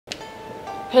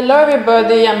Hello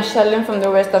everybody, I'm Jiaxin from the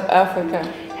west of Africa.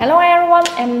 Hello everyone,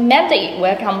 I'm Mandy.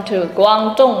 Welcome to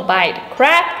Guangdong by the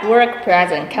Craft Work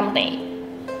Present Company.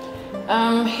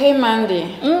 Hey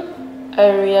Mandy.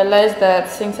 I realized that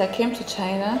since I came to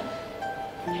China,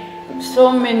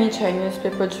 so many Chinese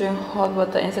people drink hot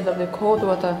water instead of the cold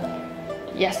water.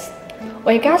 Yes,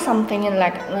 we got something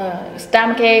like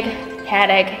stomachache,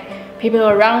 headache. People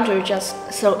around you just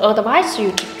so advise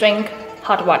you to drink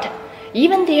hot water.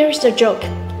 Even there is a joke.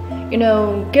 You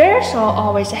know, girls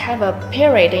always have a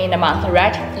period in a month,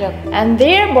 right? Yep. And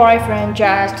their boyfriend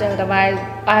just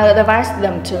advise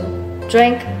them to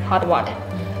drink hot water.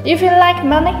 If you like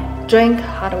money, drink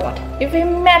hot water. If you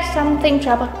met something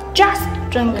trouble, just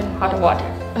drink hot water.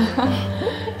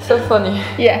 So funny.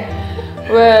 Yeah.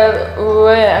 Where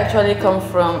I actually come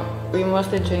from, we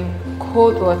mostly drink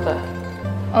cold water.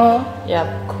 Yeah,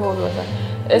 cold water.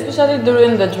 Especially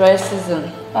during the dry season,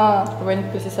 when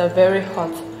places are very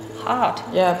hot. Hot?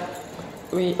 Yeah,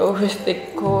 we always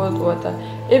take cold water.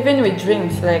 Even with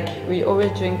drinks, like we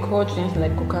always drink cold drinks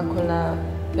like Coca-Cola,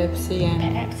 Pepsi,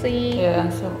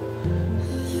 and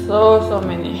so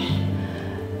many.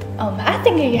 I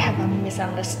think you have a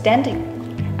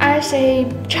misunderstanding. I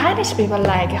say Chinese people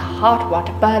like hot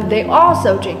water, but they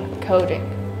also drink cold drink.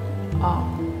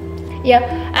 Yeah,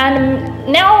 and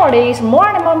nowadays more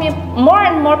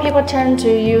and more people turn to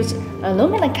use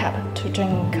aluminum cup to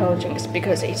drink cold drinks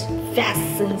because it's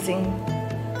fascinating.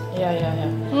 Yeah.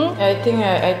 I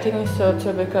think so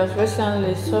too, because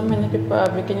recently so many people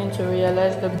are beginning to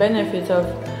realize the benefits of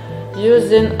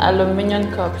using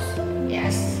aluminum cups.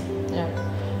 Yes. Yeah.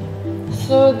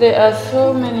 So there are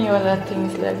so many other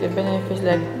things like the benefits.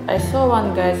 Like I saw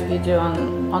one guy's video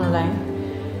online.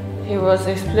 He was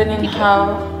explaining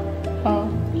how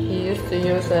he used to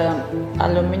use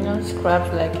aluminum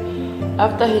scraps. Like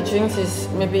after he drinks his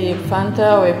maybe a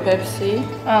Fanta or a Pepsi,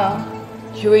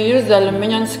 he will use the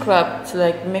aluminum scrap to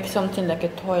like make something like a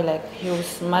toy. Like he will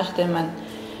smash them and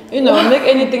make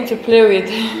anything to play with.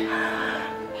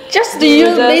 Just to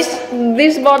use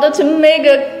this bottle to make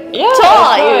a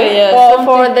toy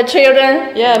for the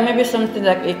children. Yeah, maybe something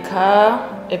like a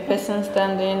car, a person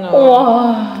standing,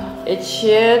 or a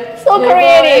chair. So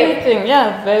creative. Anything.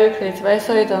 Yeah, very creative. I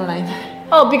saw it online.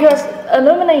 Oh, because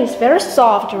aluminum is very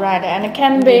soft, right? And it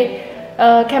can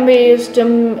be used to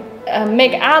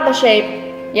make other shape.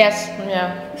 Yes.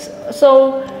 Yeah.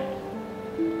 So,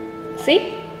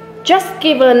 see, just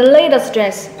give a little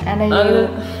stress, and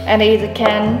it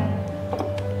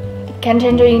can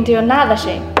change into another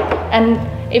shape. And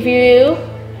if you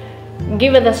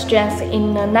give it the stress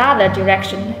in another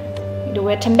direction, it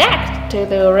will turn back to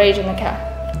the original color.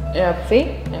 Yeah.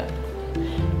 See? Yeah.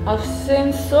 I've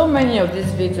seen so many of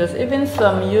these videos, even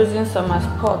some using some as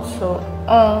pots, so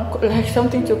like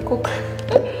something to cook.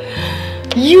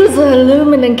 Use an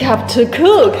aluminum cup to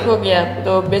cook. Yeah,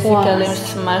 so basically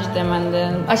smash them and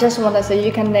then. I just want to say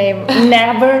you can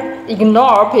never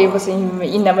ignore people's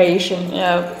innovation.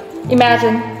 Yeah.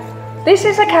 Imagine, this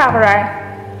is a cup, right?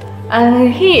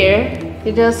 And here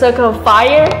is a circle of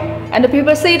fire, and the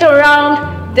people sit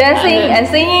around dancing and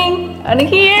singing. And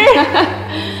here,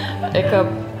 a cup.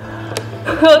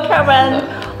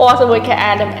 And also we can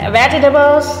add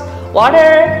vegetables,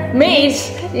 water, meat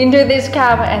into this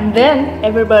cup, and then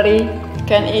everybody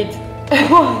can eat.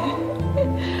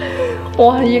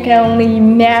 Wow, you can only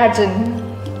imagine.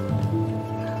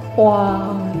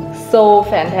 Wow, so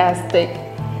fantastic.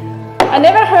 I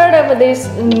never heard of this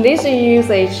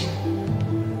usage.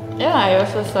 Yeah, I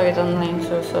also saw it online,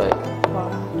 so it. Wow.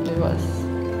 It was.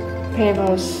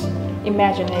 People's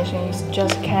imagination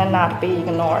just cannot be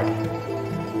ignored.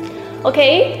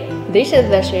 Okay, this is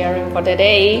the sharing for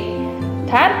today.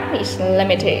 Time is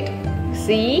limited.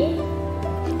 See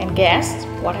and guess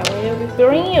what I will be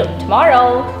bringing you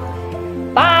tomorrow.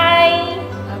 Bye.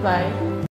 Bye bye.